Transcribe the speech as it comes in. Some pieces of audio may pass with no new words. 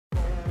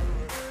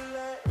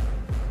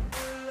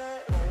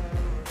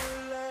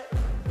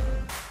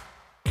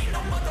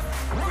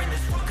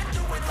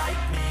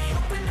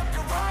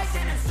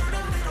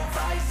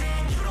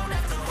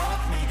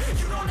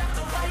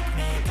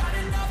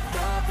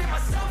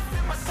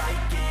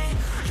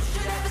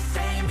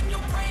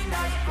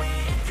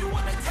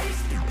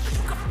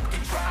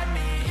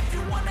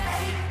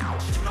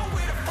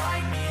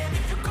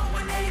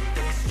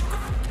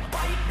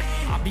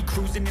I'll be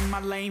cruising in my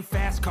lane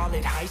fast, call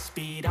it high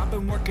speed. I've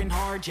been working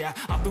hard, yeah,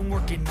 I've been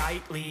working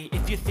nightly.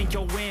 If you think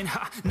you'll win,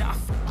 ha, not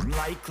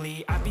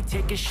likely. I be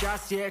taking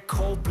shots, yeah,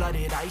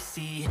 cold-blooded,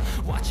 icy.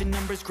 Watching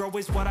numbers grow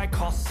is what I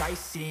call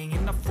sightseeing.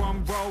 In the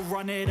front row,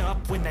 run it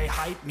up when they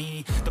hype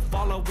me. The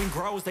following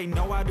grows, they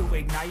know how to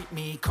ignite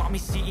me. Call me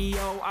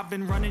CEO, I've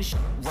been running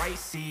right,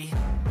 see.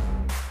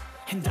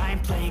 And I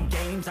ain't playing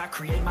games, I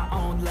create my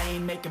own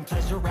lane, making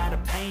pleasure out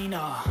of pain,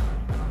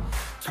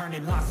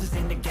 turning losses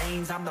into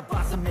gains. I'm the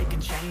boss, I'm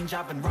making change.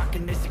 I've been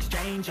rocking this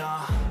exchange,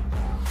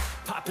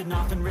 popping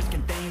off and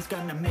risking things.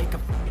 Gonna make a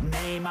f***ing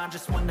name. I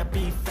just wanna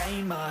be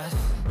famous,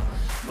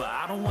 but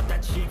I don't want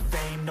that cheap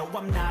fame. No,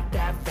 I'm not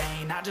that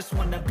vain. I just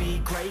wanna be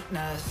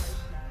greatness.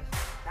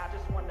 I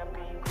just wanna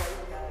be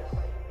greatness.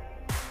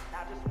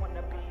 I just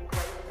wanna be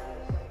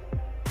greatness.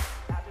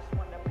 I just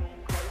wanna be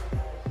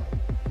greatness.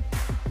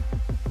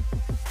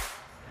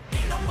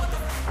 Ain't no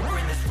motherfucker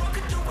in this world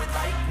could do it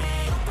like me.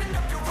 Open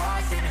up your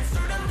eyes and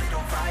insert a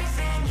little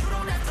rising. You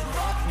don't have to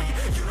love me,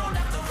 you don't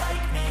have to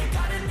like me.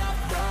 Got enough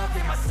love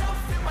in myself,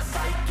 in my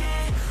psyche.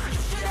 You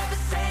should have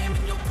the same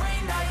in your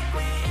brain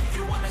nightly. If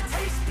you wanna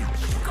taste me,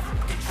 you can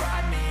fucking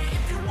try me.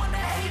 If you wanna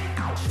hate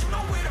me, you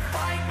know where to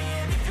find me.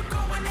 And if you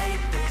go and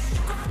hate this,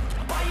 you can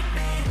fucking bite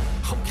me.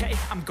 Okay,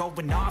 I'm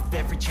going off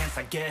every chance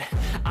I get.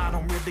 I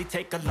don't really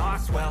take a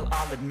loss, well,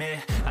 I'll admit.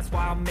 That's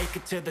why I'll make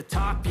it to the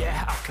top,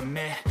 yeah, I'll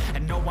commit.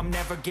 And no, I'm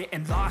never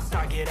getting lost,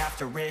 I get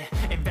after it.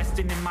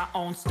 Investing in my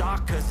own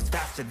stock, cause it's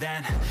faster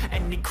than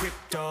any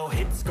crypto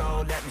hits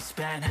go, let me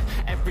spend.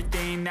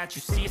 Everything that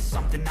you see is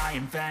something I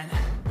invent,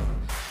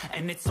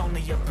 and it's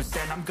only a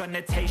percent. I'm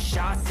gonna take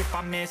shots, if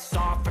I miss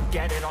all,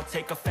 forget it. I'll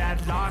take a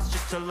fat loss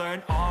just to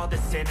learn all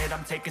that's in it.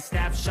 I'm taking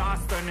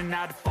snapshots, learning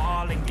how to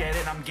fall and get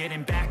it. I'm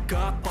getting back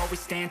up, always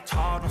stand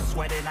tall, don't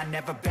sweat it. I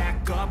never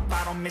back up,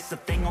 I don't miss a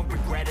thing or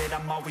regret it.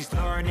 I'm always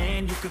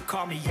learning, you could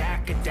call me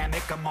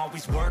academic. I'm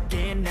always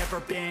working, never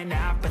been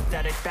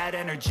apathetic. Bad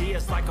energy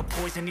is like a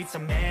poison, needs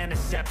some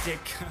antiseptic.